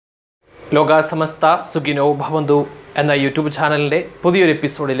ലോകാസമസ്ത സുഖിനോ ഭവന്തു എന്ന യൂട്യൂബ് ചാനലിൻ്റെ പുതിയൊരു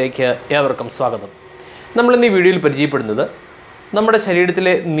എപ്പിസോഡിലേക്ക് ഏവർക്കും സ്വാഗതം. നമ്മളിന്ന് ഈ വീഡിയോയിൽ പരിചയപ്പെടുന്നത് നമ്മുടെ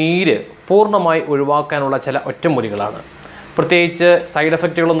ശരീരത്തിലെ നീര് പൂർണ്ണമായി ഒഴിവാക്കാനുള്ള ചില ഒറ്റമൂലികളാണ്. പ്രത്യേകിച്ച് സൈഡ്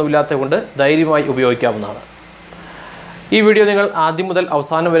എഫക്റ്റുകളൊന്നുമില്ലാത്തത് കൊണ്ട് ധൈര്യമായി ഉപയോഗിക്കാവുന്നതാണ്. ഈ വീഡിയോ നിങ്ങൾ ആദ്യം മുതൽ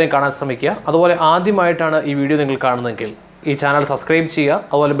അവസാനം വരെ കാണാൻ ശ്രമിക്കുക. അതുപോലെ ആദ്യമായിട്ടാണ് ഈ വീഡിയോ നിങ്ങൾ കാണുന്നതെങ്കിൽ ഈ ചാനൽ സബ്സ്ക്രൈബ് ചെയ്യുക.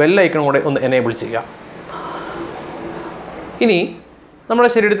 അതുപോലെ ബെൽ ഐക്കൺ കൂടെ ഒന്ന് എനേബിൾ ചെയ്യുക. ഇനി നമ്മുടെ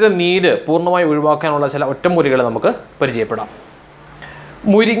ശരീരത്തിലെ നീര് പൂർണ്ണമായി ഒഴിവാക്കാനുള്ള ചില ഒറ്റമൂലികളെ നമുക്ക് പരിചയപ്പെടാം.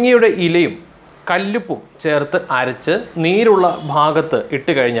 മുരിങ്ങയുടെ ഇലയും കല്ലുപ്പും ചേർത്ത് അരച്ച് നീരുള്ള ഭാഗത്ത്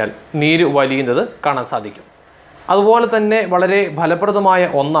ഇട്ട് കഴിഞ്ഞാൽ നീര് വലിയുന്നത് കാണാൻ സാധിക്കും. അതുപോലെ തന്നെ വളരെ ഫലപ്രദമായ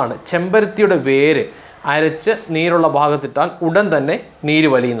ഒന്നാണ് ചെമ്പരത്തിയുടെ വേര് അരച്ച് നീരുള്ള ഭാഗത്തിട്ടാൽ ഉടൻ തന്നെ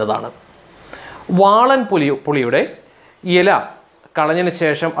നീര് വലിയുന്നതാണ്. വാളൻ പുളിയുടെ ഇല കളഞ്ഞതിന്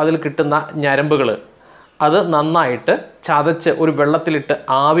ശേഷം അതിൽ കിട്ടുന്ന ഞരമ്പുകൾ അത് നന്നായിട്ട് ചതച്ച് ഒരു വെള്ളത്തിലിട്ട്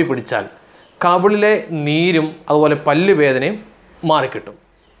ആവി പിടിച്ചാൽ കവിളിലെ നീരും അതുപോലെ പല്ലുവേദനയും മാറിക്കിട്ടും.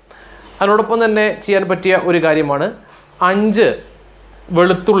 അതിനോടൊപ്പം തന്നെ ചെയ്യാൻ പറ്റിയ ഒരു കാര്യമാണ് 5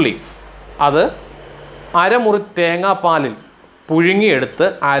 വെളുത്തുള്ളി അത് അരമുറി തേങ്ങാപ്പാലിൽ പുഴുങ്ങിയെടുത്ത്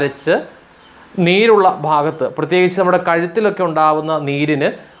അരച്ച് നീരുള്ള ഭാഗത്ത്, പ്രത്യേകിച്ച് നമ്മുടെ കഴുത്തിലൊക്കെ ഉണ്ടാകുന്ന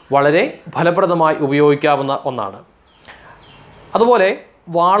നീരിന് വളരെ ഫലപ്രദമായി ഉപയോഗിക്കാവുന്ന ഒന്നാണ്. അതുപോലെ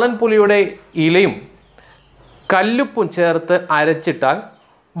വാളൻ പുളിയുടെ ഇലയും കല്ലുപ്പും ചേർത്ത് അരച്ചിട്ടാൽ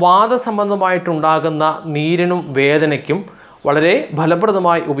വാതസംബന്ധമായിട്ടുണ്ടാകുന്ന നീരിനും വേദനയ്ക്കും വളരെ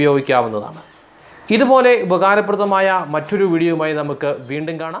ഫലപ്രദമായി ഉപയോഗിക്കാവുന്നതാണ്. ഇതുപോലെ ഉപകാരപ്രദമായ മറ്റൊരു വീഡിയോയുമായി നമുക്ക്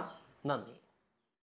വീണ്ടും കാണാം. നന്ദി.